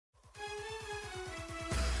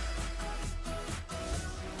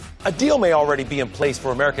A deal may already be in place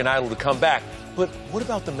for American Idol to come back, but what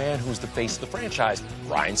about the man who's the face of the franchise,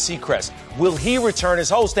 Ryan Seacrest? Will he return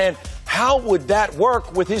as host, and how would that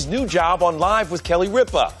work with his new job on Live with Kelly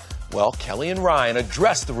Ripa? Well, Kelly and Ryan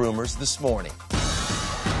addressed the rumors this morning.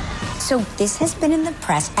 So this has been in the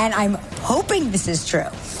press, and I'm hoping this is true,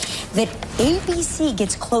 that ABC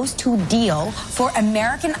gets close to a deal for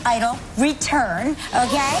American Idol return,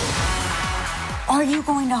 okay? Are you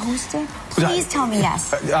going to host it? Please tell me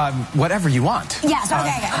yes. Whatever you want. Yes,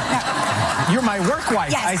 okay. You're my work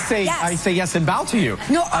wife. Yes, I say yes and bow to you.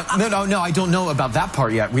 No, no, I don't know about that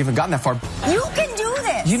part yet. We haven't gotten that far. You can do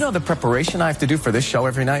this. You know the preparation I have to do for this show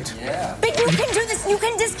every night? Yeah. But you can do this. You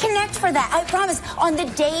can disconnect for that. I promise. On the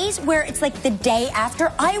days where it's like the day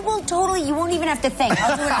after, I will totally, you won't even have to think.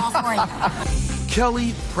 I'll do it all for you.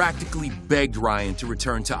 Kelly practically begged Ryan to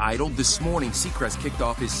return to Idol. This morning, Seacrest kicked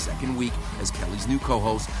off his second week as Kelly's new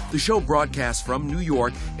co-host. The show broadcasts from New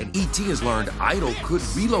York, and ET has learned Idol could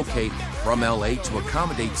relocate from LA to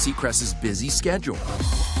accommodate Seacrest's busy schedule.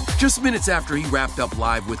 Just minutes after he wrapped up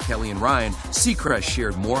Live with Kelly and Ryan, Seacrest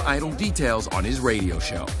shared more Idol details on his radio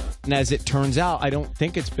show. And as it turns out, I don't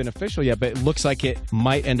think it's been official yet, but it looks like it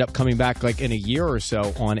might end up coming back like in a year or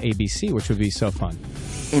so on ABC, which would be so fun.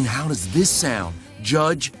 And how does this sound?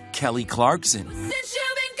 Judge Kelly Clarkson.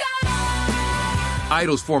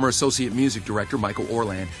 Idol's former associate music director, Michael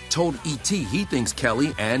Orland, told ET he thinks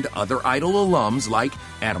Kelly and other Idol alums like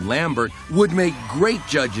Adam Lambert would make great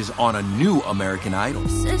judges on a new American Idol.